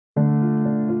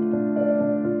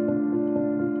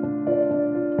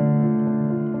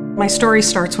My story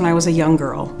starts when I was a young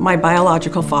girl. My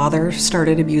biological father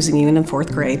started abusing me in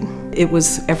 4th grade. It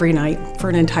was every night for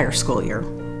an entire school year.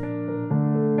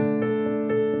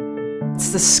 It's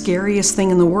the scariest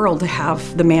thing in the world to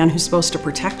have the man who's supposed to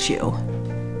protect you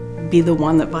be the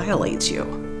one that violates you.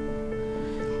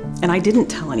 And I didn't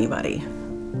tell anybody.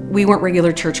 We weren't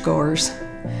regular churchgoers,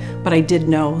 but I did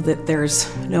know that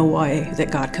there's no way that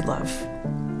God could love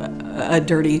a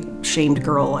dirty, shamed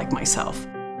girl like myself.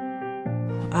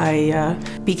 I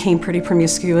became pretty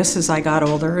promiscuous as I got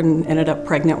older and ended up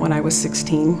pregnant when I was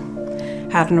 16.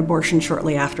 Had an abortion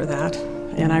shortly after that.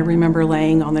 And I remember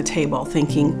laying on the table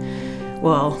thinking,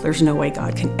 well, there's no way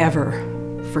God can ever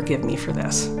forgive me for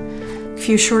this. A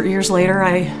few short years later,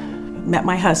 I met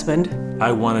my husband.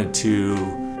 I wanted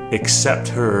to accept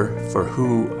her for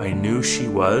who I knew she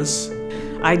was.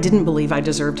 I didn't believe I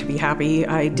deserved to be happy.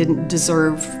 I didn't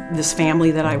deserve this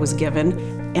family that I was given.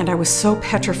 And I was so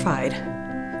petrified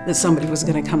that somebody was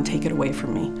going to come take it away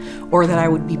from me, or that I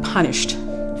would be punished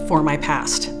for my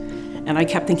past. And I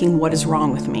kept thinking, what is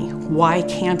wrong with me? Why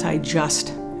can't I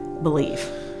just believe?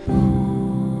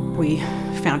 We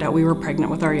found out we were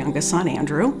pregnant with our youngest son,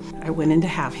 Andrew. I went in to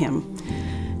have him,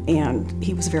 and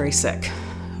he was very sick.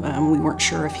 We weren't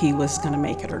sure if he was going to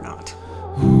make it or not.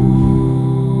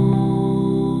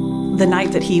 The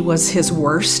night that he was his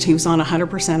worst, he was on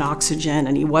 100% oxygen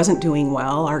and he wasn't doing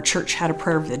well, our church had a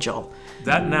prayer vigil.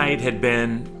 That night had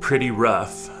been pretty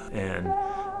rough, and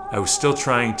I was still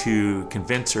trying to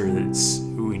convince her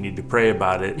that we need to pray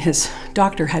about it. His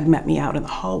doctor had met me out in the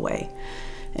hallway,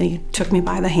 and he took me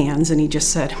by the hands and he just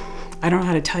said, I don't know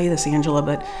how to tell you this, Angela,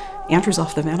 but Andrew's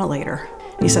off the ventilator.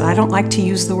 He said, I don't like to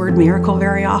use the word miracle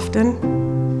very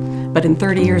often, but in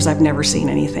 30 years I've never seen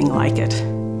anything like it.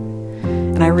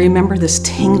 And I remember this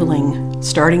tingling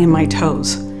starting in my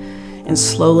toes and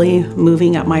slowly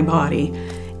moving up my body.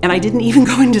 And I didn't even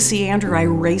go in to see Andrew. I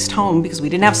raced home because we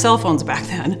didn't have cell phones back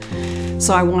then.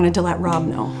 So I wanted to let Rob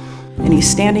know. And he's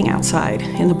standing outside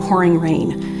in the pouring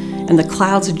rain, and the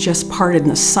clouds had just parted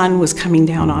and the sun was coming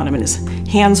down on him and his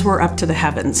hands were up to the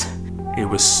heavens. It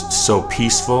was so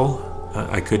peaceful.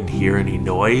 I couldn't hear any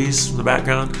noise in the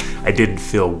background. I didn't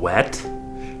feel wet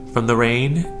from the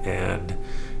rain, and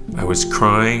I was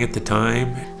crying at the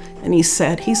time. And he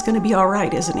said, he's going to be all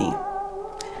right, isn't he?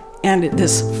 And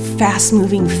this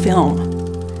fast-moving film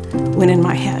went in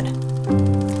my head.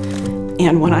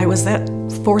 And when I was that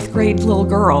 4th grade little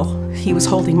girl, he was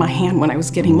holding my hand when I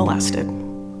was getting molested.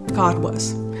 God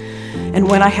was. And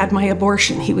when I had my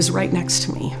abortion, he was right next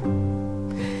to me.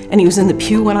 And he was in the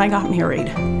pew when I got married.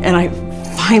 And I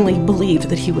finally believed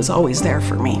that he was always there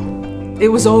for me. It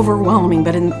was overwhelming,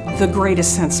 but in the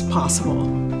greatest sense possible.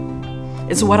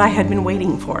 It's what I had been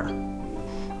waiting for.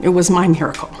 It was my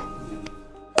miracle.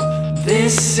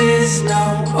 This is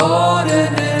no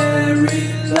ordinary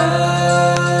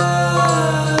love.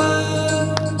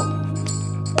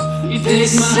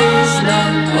 This is no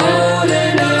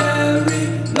ordinary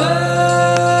love.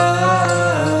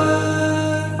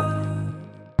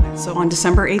 So on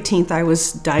December 18th, I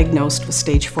was diagnosed with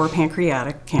stage 4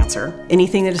 pancreatic cancer.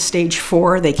 Anything that is stage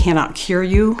 4, they cannot cure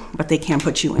you, but they can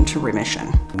put you into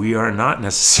remission. We are not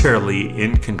necessarily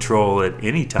in control at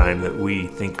any time that we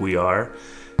think we are.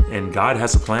 And God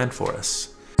has a plan for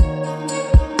us.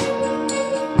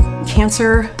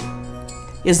 Cancer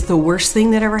is the worst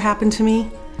thing that ever happened to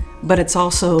me, but it's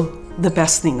also the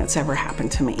best thing that's ever happened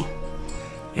to me.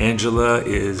 Angela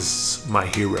is my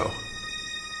hero.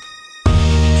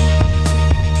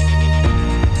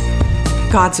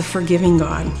 God's a forgiving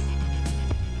God.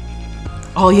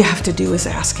 All you have to do is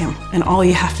ask him, and all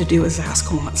you have to do is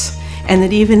ask once. And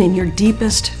that even in your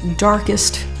deepest,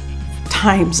 darkest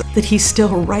times, that he's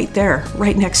still right there,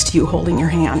 right next to you, holding your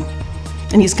hand.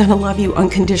 And he's gonna love you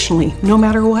unconditionally, no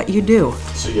matter what you do.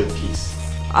 So you have peace?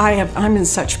 I'm in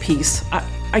such peace.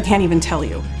 I can't even tell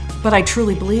you. But I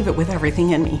truly believe it with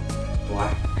everything in me.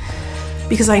 Why?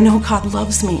 Because I know God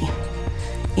loves me.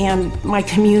 And my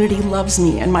community loves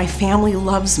me, and my family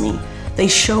loves me. They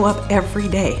show up every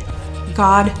day.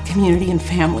 God, community, and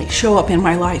family show up in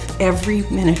my life every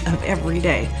minute of every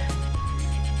day.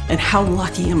 And how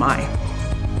lucky am I?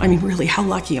 I mean, really, how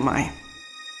lucky am I?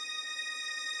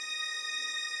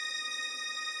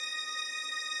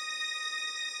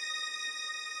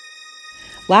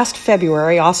 Last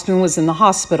February, Austin was in the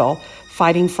hospital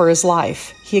fighting for his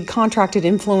life. He had contracted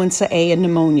influenza A and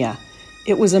pneumonia.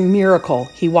 It was a miracle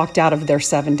he walked out of there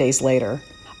 7 days later.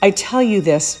 I tell you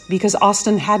this because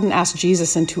Austin hadn't asked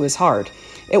Jesus into his heart.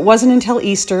 It wasn't until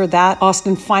Easter that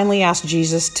Austin finally asked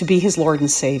Jesus to be his Lord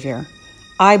and Savior.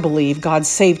 I believe God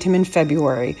saved him in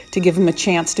February to give him a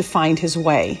chance to find his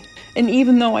way. And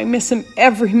even though I miss him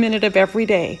every minute of every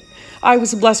day, I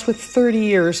was blessed with 30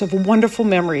 years of wonderful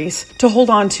memories to hold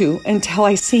on to until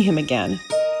I see him again.